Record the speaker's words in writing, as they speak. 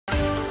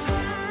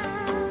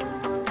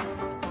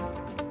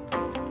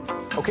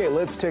Okay,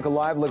 let's take a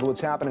live look at what's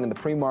happening in the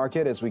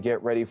pre-market as we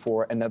get ready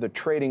for another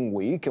trading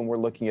week, and we're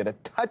looking at a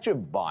touch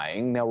of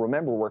buying. Now,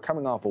 remember, we're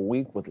coming off a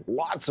week with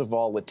lots of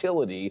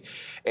volatility,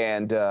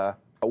 and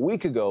a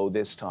week ago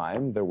this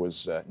time, there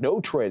was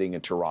no trading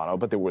in Toronto,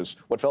 but there was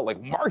what felt like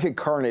market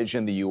carnage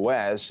in the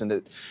U.S., and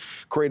it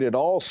created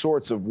all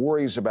sorts of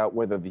worries about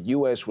whether the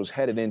U.S. was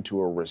headed into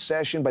a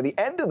recession. By the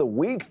end of the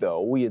week,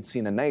 though, we had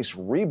seen a nice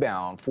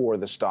rebound for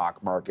the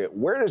stock market.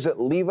 Where does it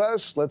leave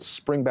us?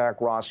 Let's bring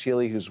back Ross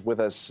Healy, who's with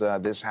us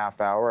this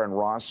half hour. And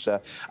Ross,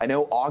 I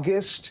know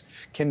August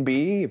can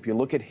be, if you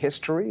look at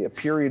history, a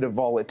period of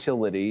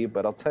volatility,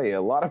 but I'll tell you, a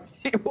lot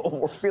of people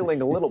were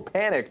feeling a little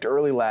panicked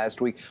early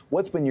last week.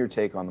 What's been your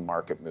take on the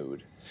market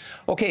mood?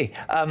 Okay,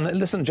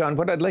 listen, John,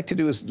 what I'd like to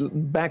do is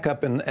back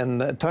up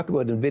and talk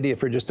about NVIDIA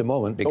for just a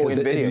moment, because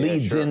it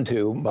leads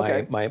into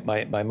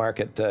my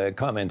market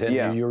comment.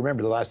 And you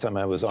remember the last time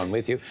I was on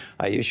with you,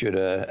 I issued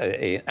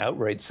an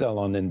outright sell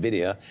on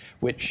NVIDIA,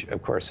 which,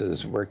 of course,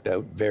 has worked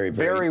out very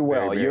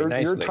well. Very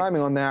nicely. Your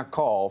timing on that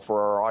call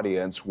for our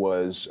audience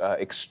was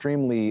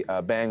extremely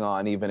bang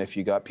on, even if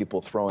you got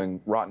people throwing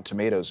rotten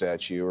tomatoes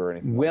at you or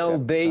anything like that. Well,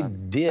 they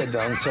did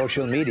on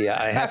social media.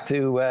 I have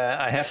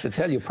to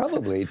tell you,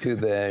 probably to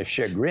the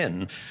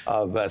chagrin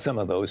of some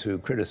of those who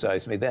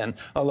criticized me then.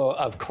 Although,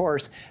 of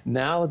course,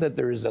 now that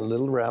there is a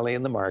little rally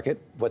in the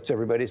market, what's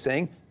everybody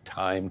saying?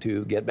 Time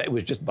to get back. It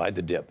was just buy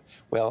the dip.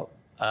 Well,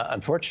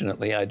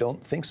 unfortunately, I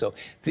don't think so.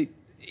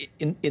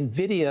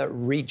 NVIDIA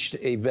reached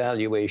a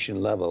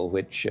valuation level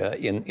which,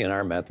 in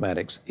our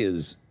mathematics,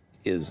 is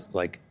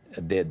like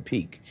a dead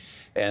peak.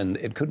 And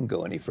it couldn't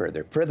go any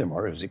further.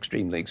 Furthermore, it was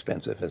extremely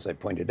expensive, as I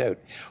pointed out.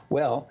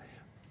 Well,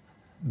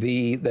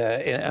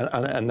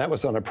 and that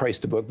was on a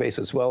price-to-book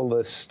basis. Well,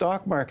 the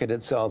stock market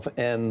itself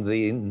and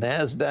the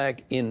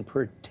NASDAQ in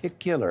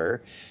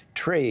particular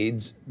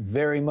trades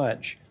very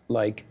much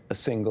like a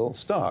single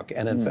stock.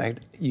 And in fact,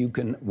 we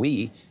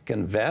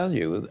can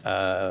value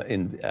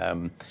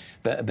the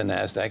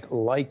NASDAQ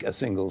like a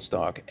single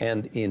stock.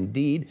 And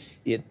indeed,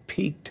 it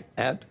peaked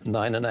at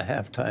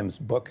 9.5 times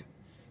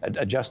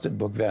adjusted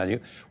book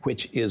value,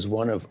 which is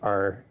one of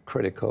our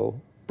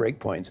critical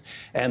breakpoints.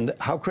 And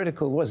how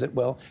critical was it?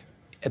 Well,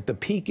 at the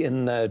peak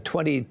in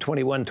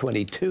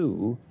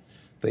 2021-22,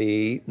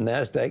 the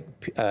NASDAQ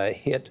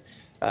hit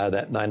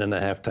that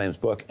 9.5 times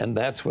book, and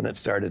that's when it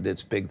started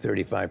its big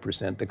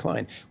 35%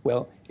 decline.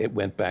 Well, it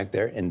went back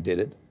there and did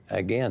it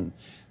again.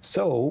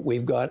 So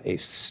we've got a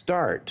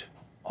start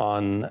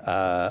on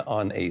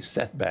a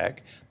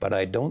setback, but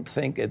I don't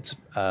think it's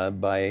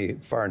by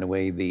far and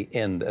away the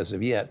end as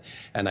of yet.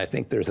 And I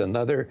think there's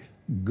another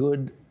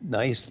good,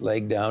 nice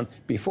leg down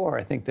before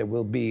I think there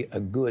will be a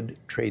good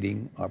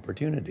trading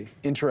opportunity.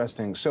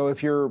 Interesting. So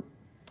if you're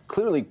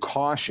clearly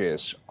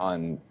cautious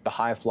on the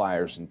high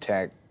flyers in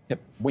tech,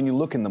 when you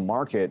look in the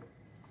market,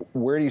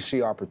 where do you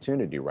see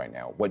opportunity right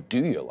now? What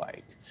do you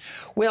like?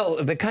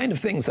 Well, the kind of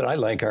things that I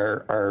like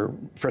are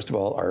first of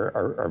all,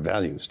 are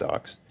value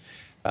stocks.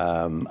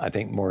 I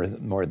think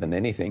more than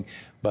anything.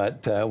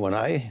 But when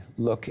I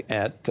look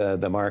at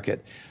the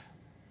market,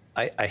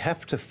 I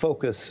have to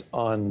focus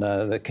on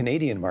the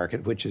Canadian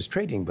market, which is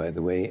trading, by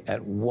the way,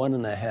 at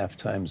 1.5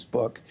 times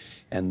book,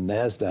 and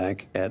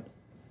NASDAQ at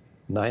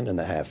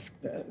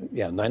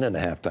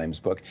 9.5 times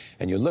book.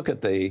 And you look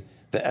at the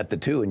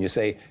two, and you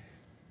say,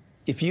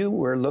 if you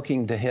were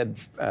looking to head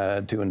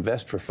to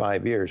invest for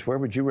 5 years, where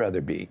would you rather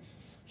be,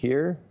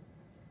 here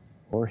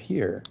or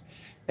here?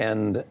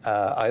 And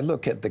I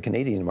look at the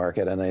Canadian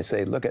market and I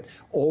say, look at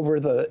over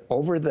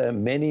the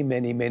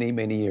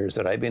many years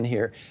that I've been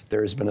here,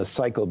 there's been a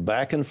cycle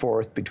back and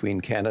forth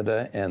between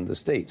Canada and the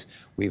States.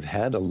 We've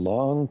had a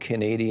long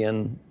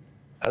Canadian,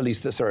 at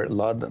least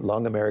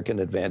long American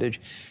advantage,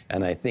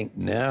 and I think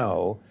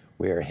now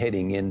we are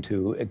heading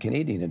into a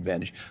Canadian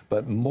advantage.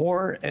 But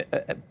more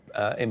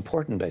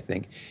important, I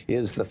think,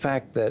 is the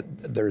fact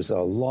that there's a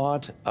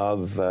lot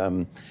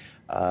of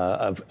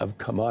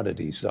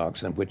commodity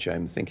stocks, in which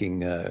I'm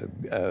thinking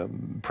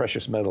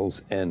precious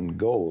metals and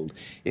gold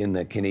in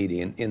the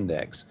Canadian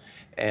index.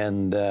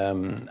 And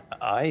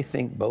I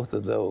think both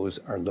of those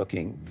are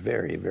looking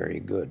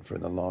very good for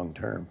the long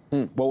term.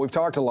 Well, we've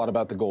talked a lot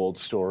about the gold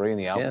story and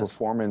the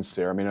outperformance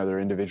there. I mean, are there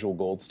individual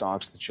gold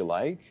stocks that you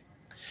like?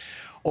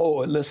 Oh,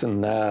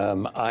 listen,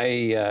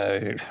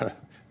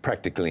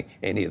 practically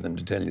any of them,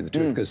 to tell you the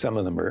truth, because some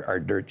of them are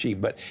dirt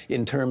cheap. But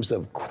in terms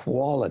of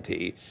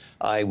quality,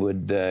 I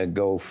would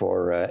go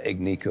for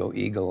Agnico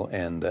Eagle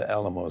and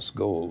Alamos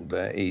Gold,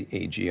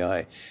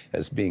 AGI,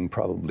 as being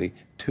probably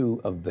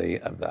two of the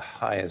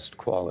highest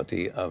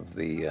quality of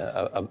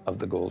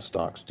the gold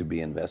stocks to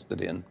be invested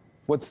in.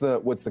 What's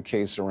the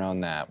case around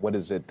that? What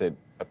is it that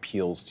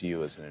appeals to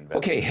you as an investor?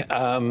 Okay.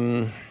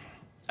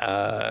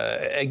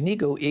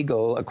 Agnico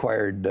Eagle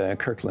acquired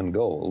Kirkland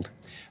Gold,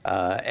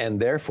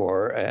 and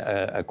therefore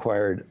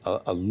acquired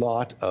a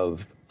lot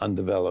of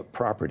undeveloped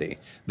property.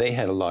 They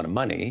had a lot of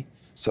money,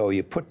 so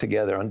you put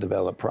together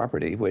undeveloped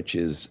property, which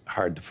is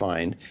hard to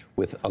find,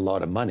 with a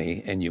lot of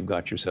money, and you've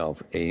got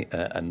yourself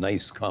a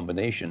nice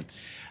combination.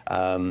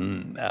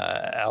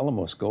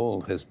 Alamos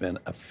Gold has been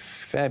a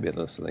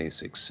fabulously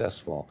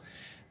successful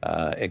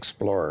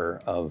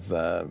explorer of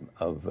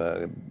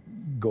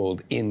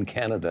gold in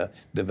Canada,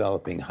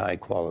 developing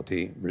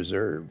high-quality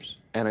reserves.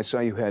 And I saw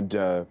you had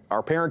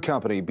our parent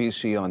company,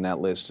 BCE, on that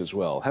list as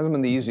well. Hasn't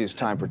been the easiest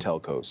time for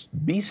telcos.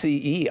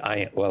 BCE,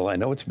 I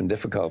know it's been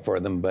difficult for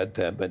them, but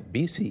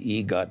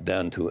BCE got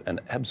down to an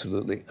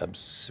absolutely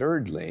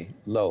absurdly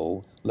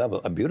low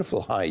level, a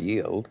beautiful high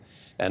yield,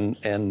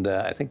 and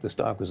I think the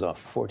stock was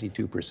off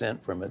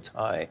 42% from its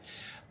high.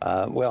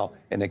 Well,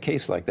 in a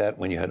case like that,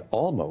 when you had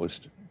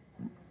almost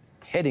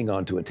heading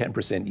on to a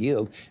 10%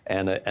 yield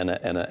and a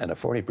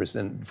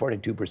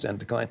 42%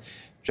 decline,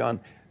 John,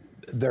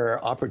 there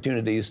are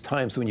opportunities,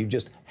 times when you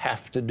just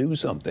have to do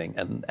something,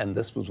 and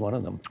this was one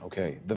of them. Okay.